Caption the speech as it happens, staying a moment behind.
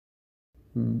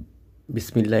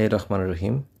বিসমিল্লাহির রহমানির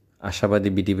রহিম। আশাবাদী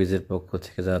বিডি পেজের পক্ষ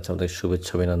থেকে জানাচ্ছি আমাদের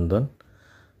শুভেচ্ছা অভিনন্দন।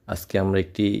 আজকে আমরা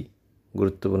একটি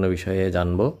গুরুত্বপূর্ণ বিষয়ে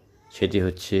জানব, সেটি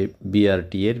হচ্ছে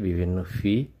বিআরটি এর বিভিন্ন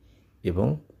ফি এবং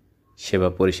সেবা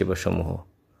পরিষেবা সমূহ।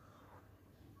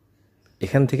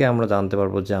 এখান থেকে আমরা জানতে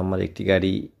পারবো যে আমার একটি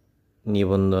গাড়ি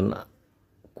নিবন্ধন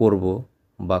করব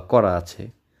বা করা আছে,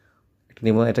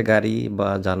 একটা গাড়ি বা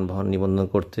যানবাহন নিবন্ধন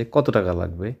করতে কত টাকা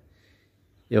লাগবে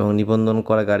এবং নিবন্ধন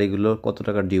করা গাড়িগুলো কত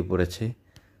টাকা ডিউ পড়েছে,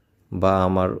 বা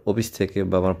আমার অফিস থেকে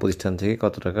বা আমার প্রতিষ্ঠান থেকে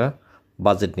কত টাকা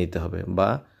বাজেট নিতে হবে, বা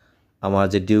আমার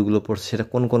যে ডিউগুলো পড়ছে সেটা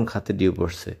কোন কোন খাতে ডিউ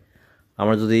পড়ছে।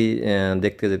 আমরা যদি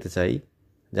দেখতে যেতে চাই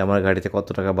যে আমার গাড়িতে কত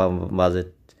টাকা বাজেট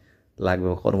লাগবে,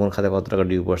 কোন কোন খাতে কত টাকা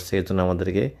ডিউ পড়ছে, এর জন্য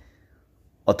আমাদেরকে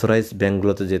অথরাইজ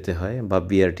ব্যাঙ্কগুলোতে যেতে হয় বা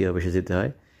বিআরটি অফিসে যেতে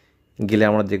হয়। গেলে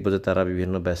আমরা দেখব যে তারা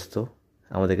বিভিন্ন ব্যস্ত,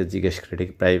 আমাদেরকে জিজ্ঞেস করে এটা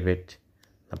কি প্রাইভেট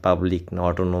না পাবলিক না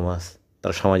অটোনোমাস,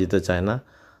 তারা সময় দিতে চায় না।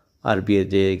 আর বিয়ে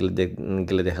যে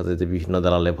গেলে দেখা যায় যে বিভিন্ন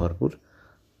দালালে ভরপুর,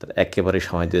 তারা একেবারেই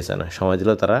সময় দিতে চায় না। সময়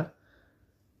দিলেও তারা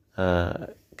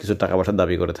কিছু টাকা পয়সার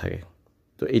দাবি করে থাকে।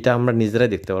 তো এটা আমরা নিজেরাই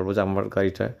দেখতে পারবো যে আমার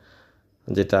গাড়িটা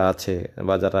যেটা আছে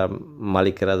বা যারা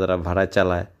মালিকেরা যারা ভাড়ায়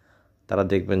চালায়, তারা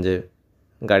দেখবেন যে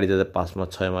গাড়িতে 5 মাস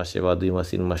 6 মাসে বা 2 মাস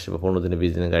 3 মাসে বা 15 দিনে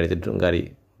 20 দিনে গাড়ি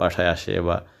বাসায় আসে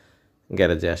বা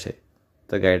গ্যারেজে আসে।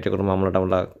 তো গাড়িটা কোনো মামলা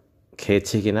টামলা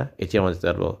খেয়েছে কি না এটি আমরা দেখতে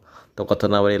পারবো। তো কথা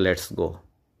না বলে লেটস গো।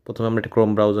 প্রথমে আমরা একটা ক্রোম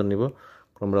ব্রাউজার নিব,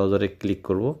 ক্রোম ব্রাউজারে ক্লিক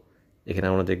করব। এখানে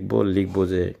আমরা লিখব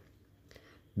যে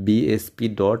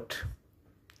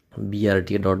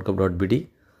bsp.brta.gov.bd,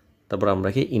 তারপর আমরা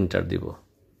কি ইন্টার দিব।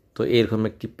 তো এরকম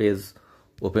একটি পেজ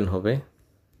ওপেন হবে।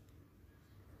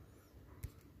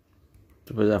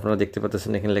 তারপরে আপনারা দেখতে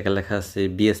পাচ্ছেন এখানে লেখা আছে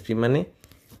বিএসপি মানে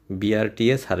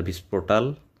বিআরটিএ সার্ভিস পোর্টাল,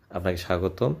 আপনাকে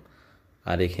স্বাগতম।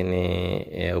 আর এখানে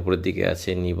উপরের দিকে আছে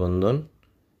নিবন্ধন,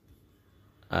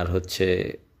 আর হচ্ছে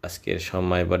আজকের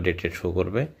সময় বা ডেটে শো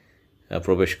করবে,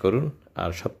 প্রবেশ করুন। আর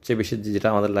সবচেয়ে বেশি যেটা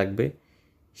আমাদের লাগবে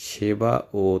সেবা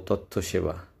ও তথ্য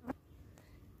সেবা,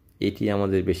 এটি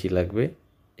আমাদের বেশি লাগবে।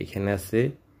 এখানে আছে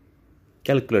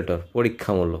ক্যালকুলেটর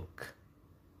পরীক্ষামূলক।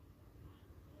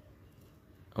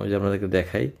 আমি যে আপনাদেরকে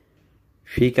দেখাই,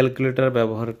 ফি ক্যালকুলেটর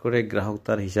ব্যবহার করে গ্রাহক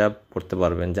তার হিসাব করতে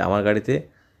পারবেন যে আমার গাড়িতে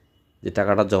যে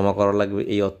টাকাটা জমা করা লাগবে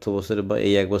এই অর্থ বছরে বা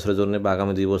এই 1 বছরের জন্য বা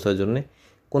আগামী 2 বছরের জন্য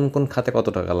কোন কোন খাতে কত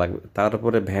টাকা লাগবে,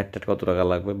 তারপরে ভ্যাট কত টাকা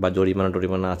লাগবে বা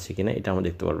জরিমানা আছে কিনা এটা আমরা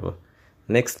দেখতে পারবো।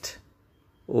 নেক্সট,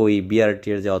 ওই বিআরটি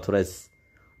এর যে অথরাইজ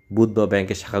বুথ বা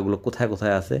ব্যাংকের শাখাগুলো কোথায়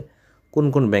কোথায় আছে, কোন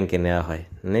কোন ব্যাংকে নেওয়া হয়।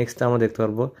 নেক্সট আমরা দেখতে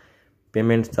পারবো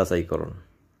পেমেন্ট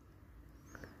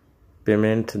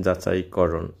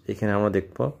যাচাইকরণ। এখানে আমরা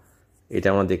দেখবো,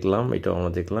 এটাও আমরা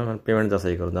দেখলাম, আর পেমেন্ট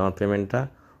যাচাইকরণ, আমার পেমেন্টটা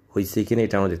হয়েছে কিনা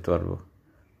এটা আমরা দেখতে পারবো।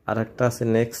 আর একটা আছে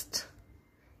নেক্সট,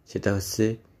 সেটা হচ্ছে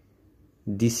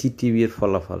ডিসিটিভি এর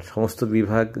ফলাফল, সমস্ত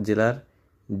বিভাগ জেলার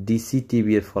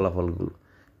ডিসিটিভি এর ফলাফলগুলো,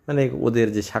 মানে ওদের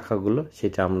যে শাখাগুলো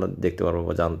সেটা আমরা দেখতে পারবো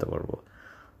বা জানতে পারবো।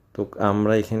 তো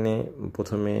আমরা এখানে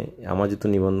প্রথমে আমার যেহেতু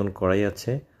নিবন্ধন করাই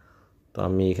আছে, তো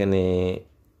আমি এখানে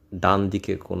ডান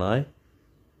দিকে কোনায়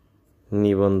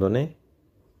নিবন্ধনে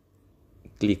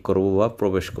ক্লিক করব বা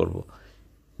প্রবেশ করব।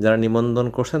 যারা নিবন্ধন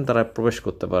করছেন তারা প্রবেশ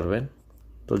করতে পারবেন।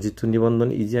 তো যেহেতু নিবন্ধন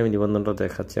ইজি, আমি নিবন্ধনটা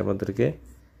দেখাচ্ছি আপনাদেরকে।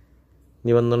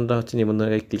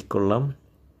 নিবন্ধনে ক্লিক করলাম।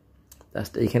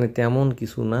 জাস্ট এখানে তেমন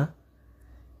কিছু না,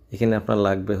 এখানে আপনার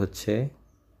লাগবে হচ্ছে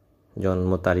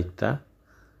জন্ম তারিখটা,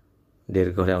 ডের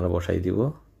ঘরে আমরা বসাই দিব,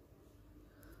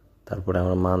 তারপরে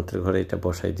আমরা মান্থের ঘরে এটা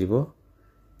বসাই দিব,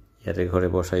 ইয়ারের ঘরে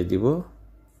বসাই দিব,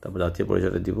 তারপর জাতীয়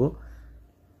পরিচয়টা দিব,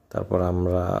 তারপর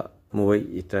আমরা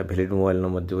এটা ভ্যালিড মোবাইল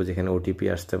নম্বর দেবো যেখানে ওটিপি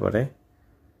আসতে পারে,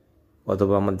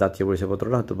 অথবা আমার জাতীয়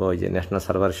পরিচয়পত্রটা অথবা ওই যে ন্যাশনাল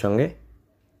সার্ভারের সঙ্গে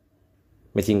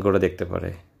ম্যাচিং করে দেখতে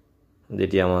পারে,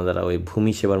 যেটি আমরা ওই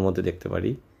ভূমি সেবার মধ্যে দেখতে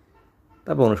পারি।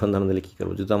 তারপর অনুসন্ধান দিলে কী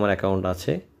করবো, যদি আমার অ্যাকাউন্ট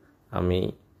আছে আমি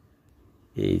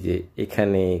এই যে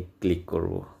এখানে ক্লিক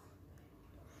করব।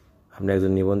 আপনি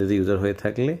একজন নিবন্ধিত ইউজার হয়ে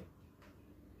থাকলে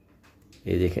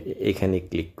এই যে এখানে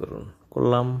ক্লিক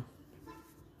করলাম।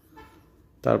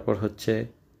 তারপর হচ্ছে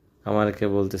আমাকে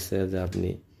বলতেছে যে আপনি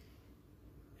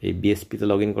এই বিএসপিতে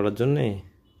লগ ইন করার জন্যে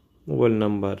মোবাইল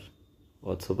নাম্বার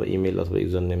অথবা ইমেল অথবা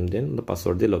ইউজার নেম দেন,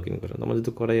 পাসওয়ার্ড দিয়ে লগ ইন করেন। আমার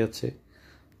যেহেতু করাই আছে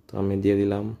তো আমি দিয়ে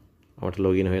দিলাম, আমারটা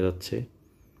লগ ইন হয়ে যাচ্ছে।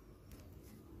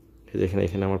 এখানে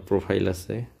আমার প্রোফাইল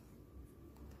আছে,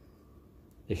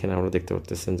 এখানে আমরা দেখতে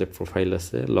পাচ্ছেন যে প্রোফাইল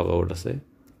আছে, লগ আউট আছে,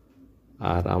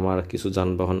 আর আমার কিছু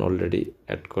যানবাহন অলরেডি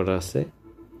অ্যাড করা আছে,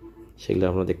 সেগুলো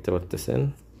আপনারা দেখতে পাচ্ছেন।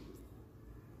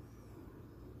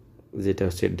 যেটা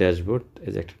হচ্ছে ড্যাশবোর্ড,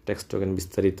 এই যে একটা ট্যাক্স টোকেন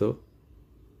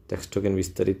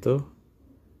বিস্তারিত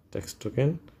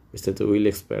উইল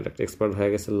এক্সপায়ার্ড, একটা এক্সপায়ার্ড হয়ে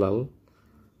গেছে লাল,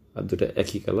 আর দুটো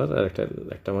একই কালার, আর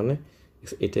একটা মানে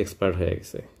এটা এক্সপায়ার্ড হয়ে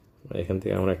গেছে, এখান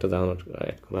থেকে আমার একটা ডাউনলোড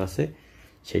অ্যাড করা আছে,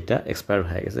 সেটা এক্সপায়ার্ড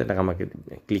হয়ে গেছে, এটা আমাকে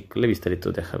ক্লিক করলে বিস্তারিত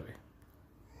দেখাবে।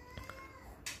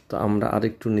 তো আমরা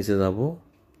আরেকটু নিচে যাব,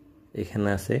 এখানে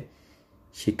আছে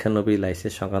শিক্ষানবী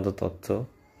লাইসেন্স সংক্রান্ত তথ্য,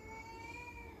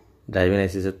 ড্রাইভিং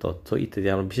লাইসেন্সের তথ্য ইত্যাদি।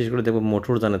 আমরা বিশেষ করে দেখব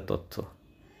মোটরযানের তথ্য।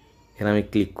 এখানে আমি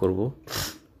ক্লিক করব,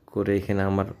 করে এখানে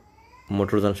আমার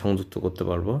মোটরযান সংযুক্ত করতে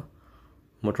পারবো।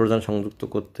 মোটরযান সংযুক্ত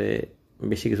করতে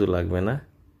বেশি কিছু লাগবে না,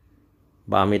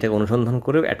 বা আমি এটাকে অনুসন্ধান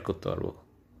করেও অ্যাড করতে পারবো।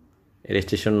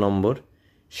 রেজিস্ট্রেশন নম্বর,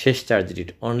 শেষ চার্জ ডিট,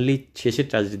 অনলি শেষের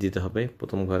চার্জ ডিট দিতে হবে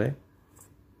প্রথম ঘরে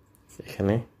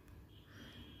এখানে।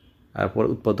 তারপর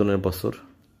উৎপাদনের বছর,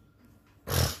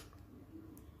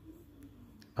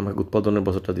 আমাকে উৎপাদনের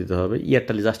বছরটা দিতে হবে,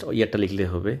 ইয়ারটা জাস্ট ইয়ারটা লিখলে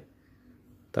হবে।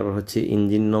 তারপর হচ্ছে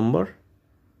ইঞ্জিন নম্বর,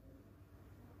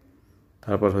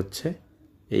 তারপর হচ্ছে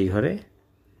এই ঘরে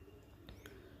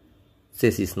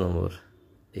চেসিস নম্বর,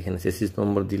 এখানে চেসিস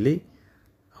নম্বর দিলেই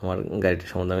আমার গাড়িটার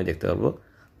সম্বন্ধে আমি দেখতে পারবো।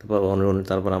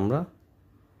 তারপর আমরা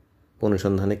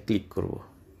অনুসন্ধানে ক্লিক করব।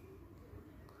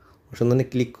 অনুসন্ধানে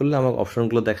ক্লিক করলে আমার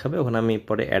অপশনগুলো দেখাবে, ওখানে আমি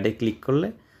পরে অ্যাডে ক্লিক করলে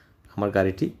আমার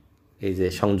গাড়িটি এই যে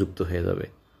সংযুক্ত হয়ে যাবে,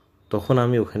 তখন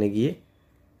আমি ওখানে গিয়ে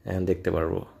দেখতে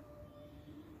পারবো।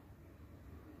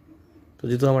 তো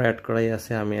যেহেতু আমার অ্যাড করাই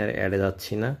আছে, আমি আর অ্যাডে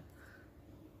যাচ্ছি না,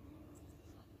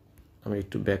 আমি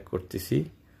একটু ব্যাক করতেছি।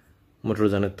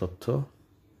 মোটরযানের তথ্য,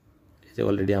 এই যে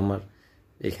অলরেডি আমার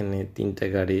এখানে 3টা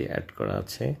গাড়ি অ্যাড করা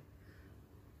আছে,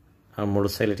 আর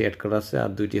মোটরসাইকেলটি অ্যাড করা আছে,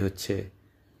 আর 2টি হচ্ছে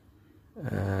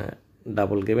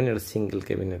ডাবল কেবিন, আর সিঙ্গেল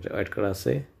কেবিনের অ্যাড করা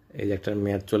আছে। এই যে একটা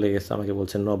মেয়াদ চলে গেছে, আমাকে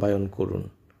বলছে নবায়ন করুন,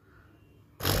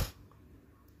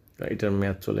 এটার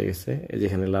মেয়াদ চলে গেছে। এই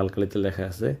যেখানে লাল কালিতে লেখা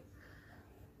আছে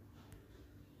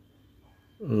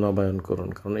নবায়ন করুন,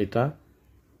 কারণ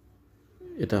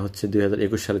এটা হচ্ছে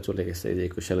 2021 সালে চলে গেছে, এই যে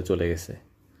 21 সালে চলে গেছে।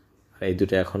 আর এই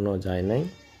দুটো এখনও যায় নাই,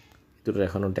 দুটোর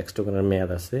এখনও ট্যাক্স টোকেনের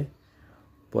মেয়াদ আছে।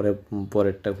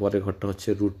 পরের ঘরটা হচ্ছে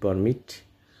রুট পারমিট,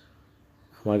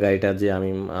 আমার গাড়িটা যে আমি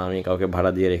কাউকে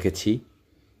ভাড়া দিয়ে রেখেছি,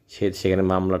 সেখানে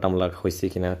মামলা টামলা হয়েছে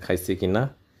কিনা, খাইছে কিনা,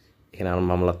 এখানে আমার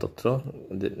মামলার তথ্য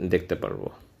দেখতে পারবো।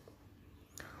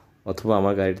 অথবা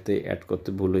আমার গাড়িতে অ্যাড করতে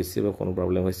ভুল হয়েছে বা কোনো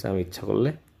প্রবলেম হয়েছে, আমি ইচ্ছা করলে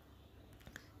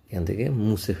এখান থেকে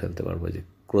মুছে ফেলতে পারবো, যে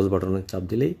ক্লোজ বাটনে চাপ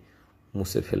দিলেই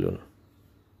মুছে ফেলুন।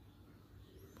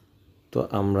 তো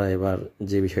আমরা এবার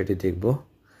যে বিষয়টি দেখব,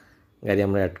 গাড়ি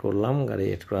আমরা অ্যাড করলাম, গাড়ি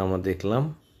অ্যাড করে আমরা দেখলাম।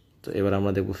 তো এবার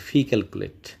আমরা দেখব ফি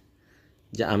ক্যালকুলেট,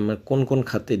 যে আমার কোন কোন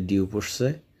খাতে ডিউ পড়ছে,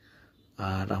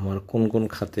 আর আমার কোন কোন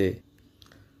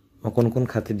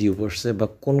খাতে ডিউ পড়ছে, বা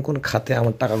কোন কোন খাতে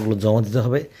আমার টাকাগুলো জমা দিতে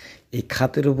হবে, এই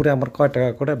খাতের উপরে আমার কয় টাকা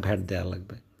করে ভ্যাট দেওয়া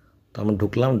লাগবে। তো আমরা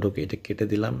ঢুকে এটা কেটে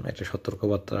দিলাম, একটা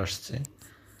সতর্কবার্তা আসছে।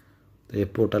 তো এই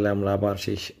পোর্টালে আমরা আবার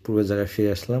সেই পূর্বের জায়গায়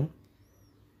ফিরে আসলাম।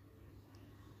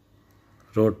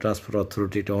 রোড ট্রান্সপোর্ট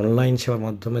অথরিটি, এটা অনলাইন সেবার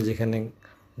মাধ্যমে যেখানে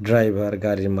ড্রাইভার,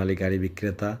 গাড়ির মালিক, গাড়ি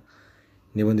বিক্রেতা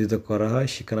নিবন্ধিত করা হয়।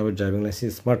 শিক্ষানবী ড্রাইভিং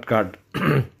লাইসেন্স, স্মার্ট কার্ড,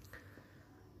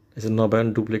 নবায়ন,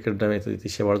 ডুপ্লিকেট ড্রাইভিং ইত্যাদি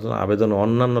সেবার জন্য আবেদন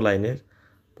অন্যান্য লাইনের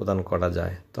প্রদান করা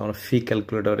যায়। তো আমরা ফি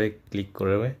ক্যালকুলেটরে ক্লিক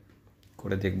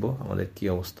করে দেখব আমাদের কি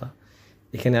অবস্থা।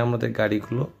 এখানে আমাদের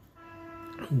গাড়িগুলো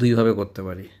দুইভাবে করতে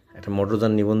পারি, একটা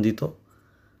মোটরযান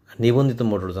নিবন্ধিত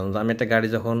মোটরযান। আমি একটা গাড়ি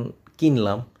যখন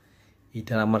কিনলাম,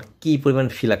 এটা আমার কী পরিমাণ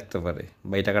ফি লাগতে পারে,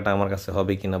 বা এই টাকাটা আমার কাছে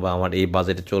হবে কিনা, বা আমার এই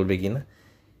বাজেটে চলবে কিনা,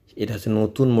 এটা হচ্ছে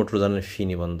নতুন মোটরযানের ফি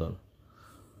নিবন্ধন।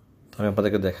 তো আমি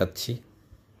আপনাদেরকে দেখাচ্ছি।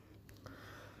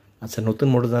 আচ্ছা, নতুন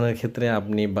মোটরযানের ক্ষেত্রে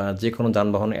আপনি বা যে কোনো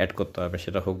যানবাহন অ্যাড করতে পারবেন,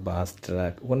 সেটা হোক বাস,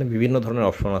 ট্রাক, ওখানে বিভিন্ন ধরনের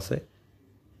অপশন আছে,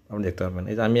 আপনি দেখতে পারবেন।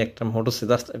 এই যে আমি একটা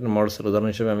মোটরসাইকেল উদাহরণ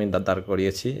হিসেবে আমি দাঁড়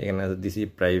করিয়েছি, এখানে দিছি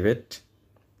প্রাইভেট,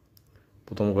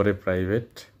 প্রথম ঘরে প্রাইভেট,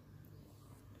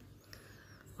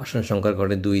 আসন সংখ্যার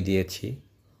ঘরে 2 দিয়েছি,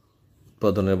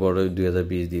 উৎপাদনের বড়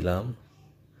 2020 দিলাম।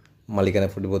 মালিকানা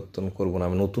পরিবর্তন করবো না,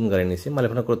 আমি নতুন গাড়ি নিয়েছি।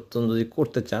 মালিকানা পরিবর্তন যদি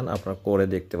করতে চান আপনারা করে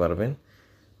দেখতে পারবেন।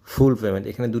 ফুল পেমেন্ট,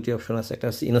 এখানে 2টি অপশন আছে, একটা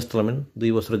হচ্ছে ইনস্টলমেন্ট 2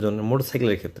 বছরের জন্য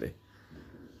মোটরসাইকেলের ক্ষেত্রে,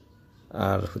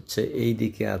 আর হচ্ছে এই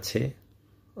দিকে আছে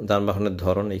যানবাহনের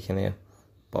ধরন, এখানে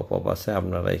পপ আপ আছে,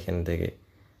 আপনারা এখান থেকে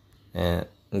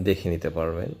দেখে নিতে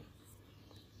পারবেন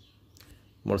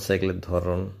মোটরসাইকেলের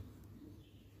ধরন,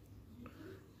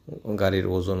 গাড়ির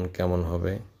ওজন কেমন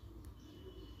হবে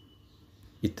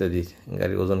ইত্যাদি,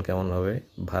 গাড়ির ওজন কেমন হবে,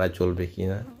 ভাড়া চলবে কি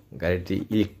না, গাড়িটি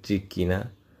ইলেকট্রিক কিনা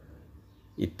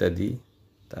ইত্যাদি।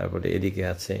 তারপরে এদিকে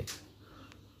আছে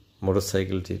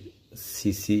মোটরসাইকেলটির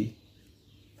সিসি,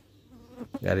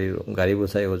 গাড়ি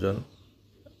বোঝাই ওজন,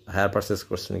 হায়ার পারচেস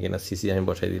করছেন কিনা, সিসি আমি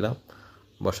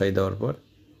বসাই দেওয়ার পর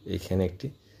এইখানে একটি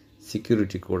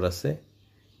সিকিউরিটি কোড আছে,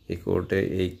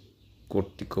 এই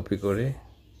কোডটি কপি করে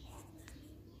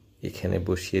এখানে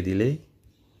বসিয়ে দিলেই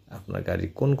আপনার গাড়ি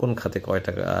কোন কোন খাতে কয়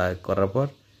টাকা আয় করার পর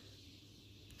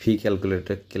ফি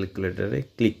ক্যালকুলেটরে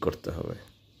ক্লিক করতে হবে।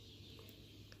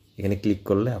 এখানে ক্লিক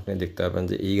করলে আপনি দেখতে পাবেন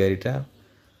যে এই গাড়িটা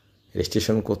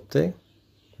রেজিস্ট্রেশন করতে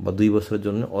বা 2 বছরের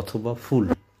জন্য অথবা ফুল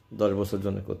 10 বছরের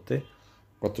জন্য করতে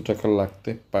কত টাকা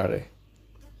লাগতে পারে।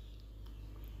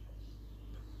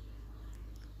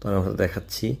 তো আমি আপনাদের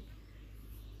দেখাচ্ছি।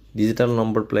 ডিজিটাল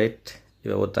নম্বর প্লেট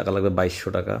এবার টাকা লাগবে 2200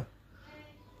 টাকা,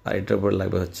 আর এটার উপরে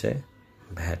লাগবে হচ্ছে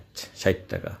ভ্যাট 60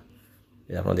 টাকা,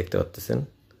 এটা আপনারা দেখতে পাচ্ছেন।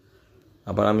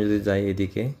 আবার আমি যদি যাই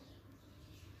এদিকে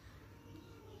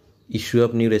ইস্যু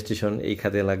অফ নিউ রেজিস্ট্রেশন, এই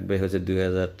খাতে লাগবে হচ্ছে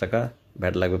 2000 টাকা,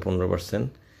 ভ্যাট লাগবে 15%।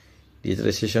 ডিজিটাল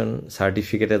রেজিস্ট্রেশন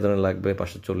সার্টিফিকেটের জন্য লাগবে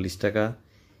 540 টাকা।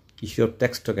 Issue of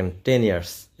tax token 10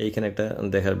 years, এইখানে একটা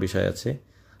দেখার বিষয় আছে।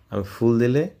 আমি ফুল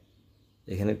দিলে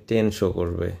এখানে 10 শো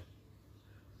করবে,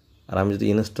 আর আমি যদি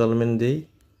ইনস্টলমেন্ট দিই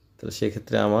তাহলে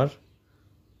সেক্ষেত্রে আমার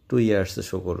 2 ইয়ার্সে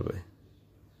শো করবে।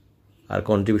 আর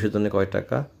কন্ট্রিবিউশনের জন্য কয়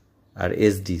টাকা, আর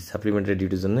এসডি সাপ্লিমেন্টারি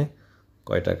ডিউটির জন্য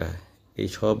কয় টাকা, এই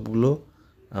সবগুলো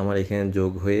আমার এখানে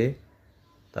যোগ হয়ে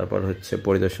তারপর হচ্ছে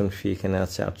পরিদর্শন ফি এখানে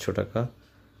আছে 800 টাকা।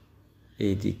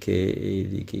 এইদিকে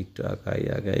একটু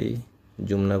আগাই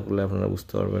জুম না করলে আপনারা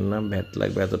বুঝতে পারবেন না। ভ্যাট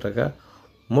লাগবে এত টাকা,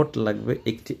 মোট লাগবে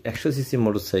একটি 100 সিসি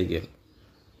মোটরসাইকেল।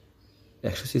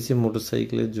 100 সিসি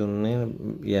মোটরসাইকেলের জন্য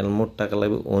মোট টাকা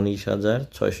লাগবে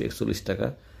 19,641 টাকা।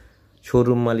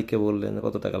 শোরুম মালিককে বললেন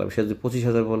কত টাকা লাগবে, সে যদি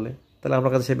 25,000 বলে তাহলে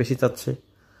আপনার কাছে সে বেশি চাচ্ছে।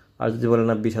 আর যদি বলেন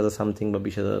না 20,000 সামথিং বা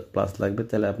 20,000 প্লাস লাগবে,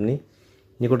 তাহলে আপনি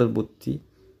নিকটবর্তী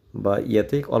বা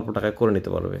ইয়াতে অল্প টাকায় করে নিতে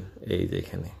পারবেন। এই যে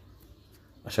এখানে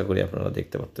আশা করি আপনারা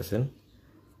দেখতে পাচ্ছেন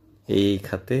এই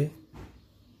খাতে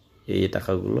এই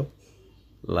টাকাগুলো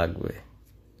লাগবে।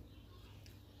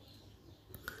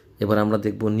 এবার আমরা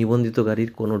দেখব নিবন্ধিত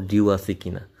গাড়ির কোনো ডিউ আছে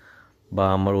কিনা, বা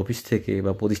আমার অফিস থেকে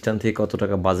বা প্রতিষ্ঠান থেকে কত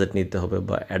টাকা বাজেট নিতে হবে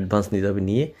বা অ্যাডভান্স নিতে হবে,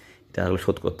 নিয়ে এটা আসলে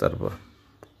শোধ করতে পারবো।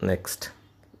 নেক্সট।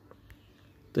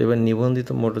 তো এবার নিবন্ধিত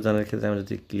মোটরযানের ক্ষেত্রে আমি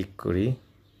যদি ক্লিক করি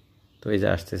তো এই যে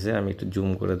আসতেছে, আমি একটু জুম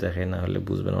করে দেখাই, না হলে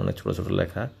বুঝবেন, অনেক ছোটো ছোটো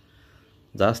লেখা।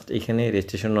 জাস্ট এখানে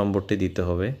রেজিস্ট্রেশন নম্বরটি দিতে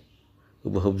হবে,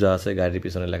 হুবহু যা আছে গাড়ির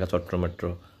পিছনে লেখা, চট্টগ্রাম মেট্রো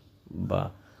বা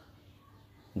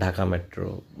ঢাকা মেট্রো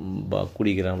বা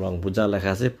কুড়িগ্রাম রংপুর যা লেখা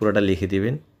আছে পুরোটা লিখে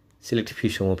দিবেন। সিলেক্ট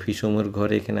ফিসমূহের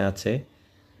ঘরে এখানে আছে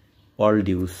অল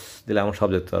ডিউস, দিলে আমরা সব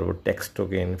দেখতে পারবো। Tax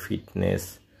token, fitness,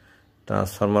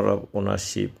 transformer of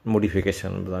ownership,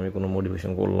 modification, আমি কোনো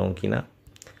মডিফিকেশান করলাম কি না।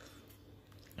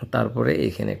 তারপরে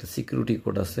এখানে একটা সিকিউরিটি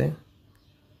কোড আছে,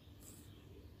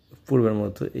 পূর্বের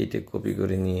মতো এইটা কপি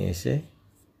করে নিয়ে এসে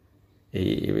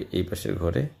এই পাশের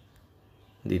ঘরে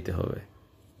দিতে হবে।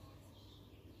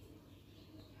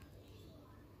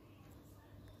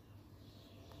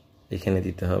 এখানে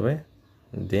দিতে হবে,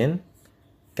 দেন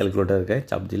ক্যালকুলেটার গায়ে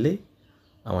চাপ দিলেই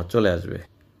আমার চলে আসবে।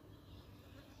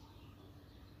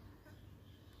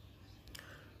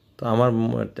 তো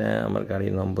আমার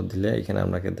গাড়ির নম্বর দিলে এখানে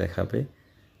আপনাকে দেখাবে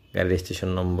গাড়ির রেজিস্ট্রেশন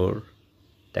নম্বর,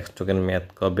 ট্যাক্স টোকেন মেয়াদ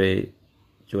কবে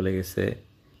চলে গেছে,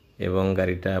 এবং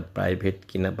গাড়িটা প্রাইভেট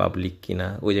কিনা পাবলিক কিনা।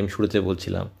 ওই যে আমি শুরুতে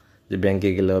বলছিলাম যে ব্যাংকে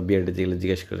গেলে বা বিআরটিতে গেলে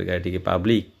জিজ্ঞেস করে গাড়িটি কি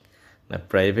পাবলিক না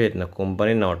প্রাইভেট না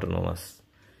কোম্পানি না অটোনোমাস।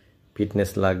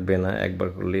 ফিটনেস লাগবে না, একবার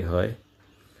করলেই হয়।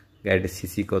 গাড়িটির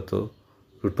সিসি কত,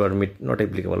 রুট পারমিট নট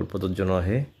অ্যাপ্লিকেবল, প্রযোজ্য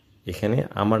নহে। এখানে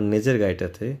আমার নিজের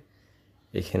গাড়িটাতে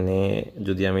এখানে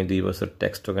যদি আমি 2 বছর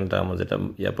ট্যাক্স টোকেনটা আমার যেটা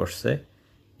পড়ছে,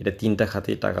 এটা 3টা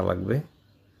খাতেই টাকা লাগবে।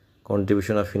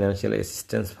 Contribution of financial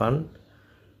assistance fund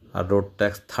R road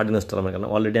tax 3rd instalment, কারণ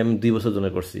অলরেডি আমি 2 বছর জন্য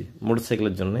করছি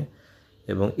মোটরসাইকেলের জন্য,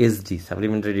 এবং এসডি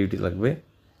সাপ্লিমেন্টারি ডিউটি লাগবে।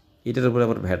 এটার উপরে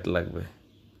আবার ভ্যাট লাগবে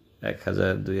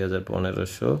 1,000, 2,000,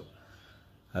 1,500,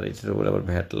 আর এটার উপরে আবার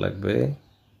ভ্যাট লাগবে।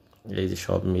 এই যে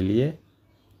সব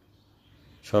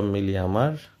মিলিয়ে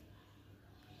আমার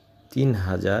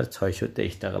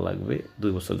 3,623 টাকা লাগবে 2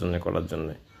 বছর জন্য করার জন্য।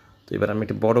 তো এবার আমি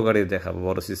একটা বড় গাড়ি দেখাবো,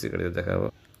 বড় সিসি গাড়ি দেখাবো।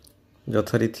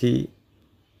 যথারীতি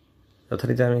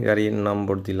আমি গাড়ির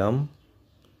নম্বর দিলাম,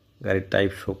 গাড়ির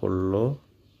টাইপ শো করলো,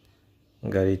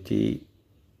 গাড়িটি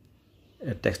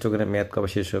ট্যাক্স টোকেনের মেয়াদ কবে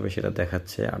শেষ হবে সেটা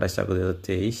দেখাচ্ছে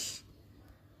 28/8/2023।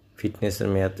 ফিটনেসের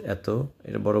মেয়াদ এত,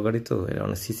 এটা বড় গাড়ি তো এটা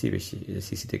অনেক সিসি বেশি, এই যে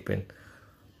সিসি দেখবেন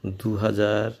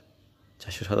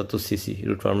 2,477 CC,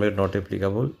 route permit not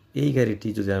applicable. এই গাড়িটি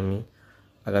যদি আমি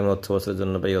আগামী অর্থ বছরের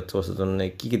জন্য বা এই অর্থ বছরের জন্য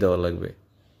কী কী দেওয়া লাগবে,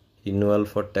 renewal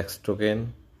for tax token,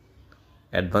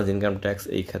 advance income tax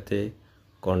এই খাতে,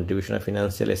 কন্ট্রিবিউশন অফ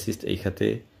ফিনান্সিয়াল অ্যাসিস্ট এই খাতে,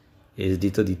 এসডি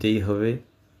তো দিতেই হবে।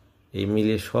 এই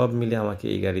মিলিয়ে সব মিলে আমাকে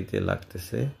এই গাড়িতে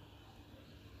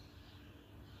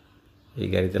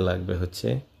লাগবে হচ্ছে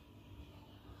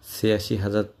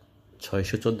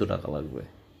 86,614 টাকা লাগবে।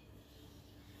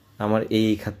 আমার এই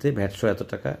খাতে ভ্যাটশো এত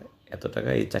টাকা, এত টাকা,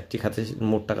 এই 4টি খাতে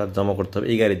মোট টাকা জমা করতে হবে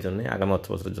এই গাড়ির জন্য আগামী অর্থ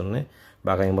বছরের জন্য বা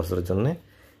আগামী বছরের জন্য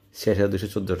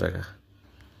 ৬৬,২১৪ টাকা।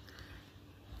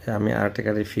 আমি আরেকটা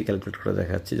গাড়ির ফি ক্যালকুলেট করে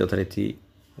দেখাচ্ছি। যথারীতি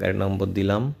গাড়ির নম্বর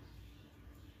দিলাম,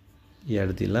 ইয়ার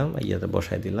দিলাম, ইয়াতে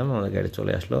বসাই দিলাম, আমাদের গাড়ি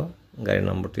চলে আসলো। গাড়ির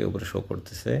নম্বরটি উপরে শো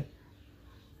করতেছে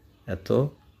এত।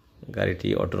 গাড়িটি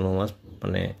অটোনোমাস,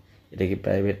 মানে এটা কি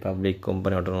প্রাইভেট পাবলিক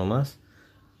কোম্পানি অটোনোমাস।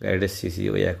 গাড়িটার সিসি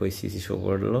ওই একই সিসি শো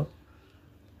করলো।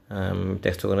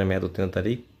 ট্যাক্স টোকনের মেয়াদ ৩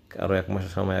 তারিখ, আরও 1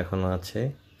 মাসের সময় এখনও আছে।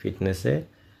 ফিটনেসে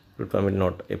রুট পারমিট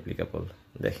নট অ্যাপ্লিকেবল।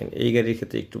 দেখেন এই গাড়ির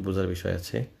ক্ষেত্রে একটু বোঝার বিষয়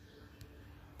আছে।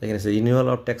 দেখেন রিনিউয়াল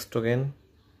অফ ট্যাক্স টোকেন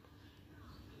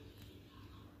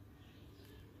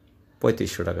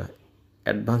 ৩৫০০ টাকা।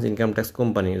 অ্যাডভান্স ইনকাম ট্যাক্স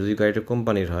কোম্পানি, যদি গাড়িটা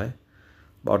কোম্পানির হয়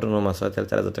বা অটোনোমাস হয় তাহলে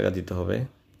 ৪,০০০ টাকা দিতে হবে।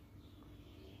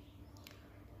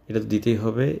 এটা তো দিতেই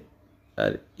হবে।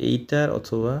 আর এইটার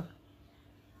অথবা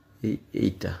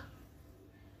এইটা,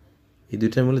 এই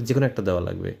দুইটার মূল্যে যে কোনো একটা দেওয়া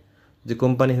লাগবে। যদি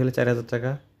কোম্পানি হলে ৪,০০০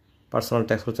 টাকা, পার্সোনাল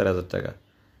ট্যাক্স হলো ৪,০০০ টাকা।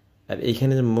 আর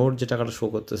এইখানে যে মোট যে টাকাটা শো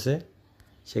করতেছে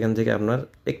সেখান থেকে আপনার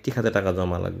একটি খাতে টাকা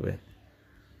জমা লাগবে।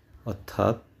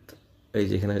 অর্থাৎ এই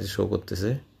যেখানে শো করতেছে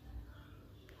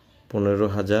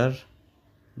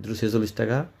 ১৫,২৪৬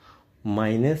 টাকা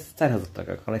মাইনাস ৪,০০০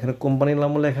 টাকা। কারণ এখানে কোম্পানির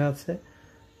নামও লেখা আছে,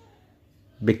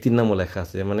 ব্যক্তির নামও লেখা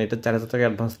আছে, মানে এটা ৪,০০০ টাকা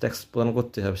অ্যাডভান্স ট্যাক্স প্রদান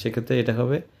করতে হবে। সেক্ষেত্রে এটা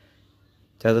হবে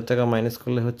 ৪,০০০ টাকা মাইনাস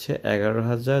করলে হচ্ছে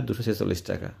 ১১,২৪৬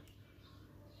 টাকা।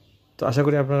 তো আশা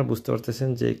করি আপনারা বুঝতে পারতেছেন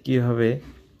যে কীভাবে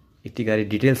একটি গাড়ির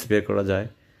ডিটেলস বের করা যায়,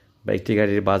 বা একটি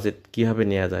গাড়ির বাজেট কীভাবে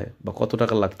নেওয়া যায়, বা কত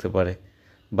টাকা লাগতে পারে,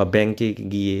 বা ব্যাংকে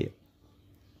গিয়ে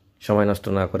সময় নষ্ট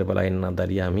না করে বা লাইন না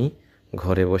দাঁড়িয়ে আমি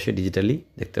ঘরে বসে ডিজিটালি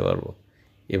দেখতে পারবো।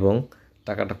 এবং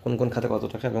টাকাটা কোন কোন খাতে কত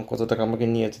টাকা এবং কত টাকা আমাকে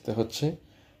নিয়ে যেতে হচ্ছে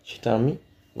সেটা আমি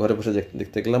ঘরে বসে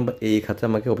দেখতে গেলাম, বা এই খাতে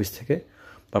আমাকে অফিস থেকে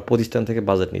বা প্রতিষ্ঠান থেকে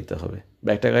বাজেট নিতে হবে, বা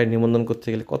একটা গাড়ি নিবন্ধন করতে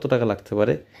গেলে কত টাকা লাগতে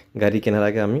পারে গাড়ি কেনার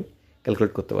আগে আমি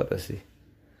ক্যালকুলেট করতে পারতেছি।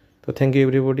 তো থ্যাংক ইউ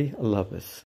এভরিবডি, আল্লাহ হাফেজ।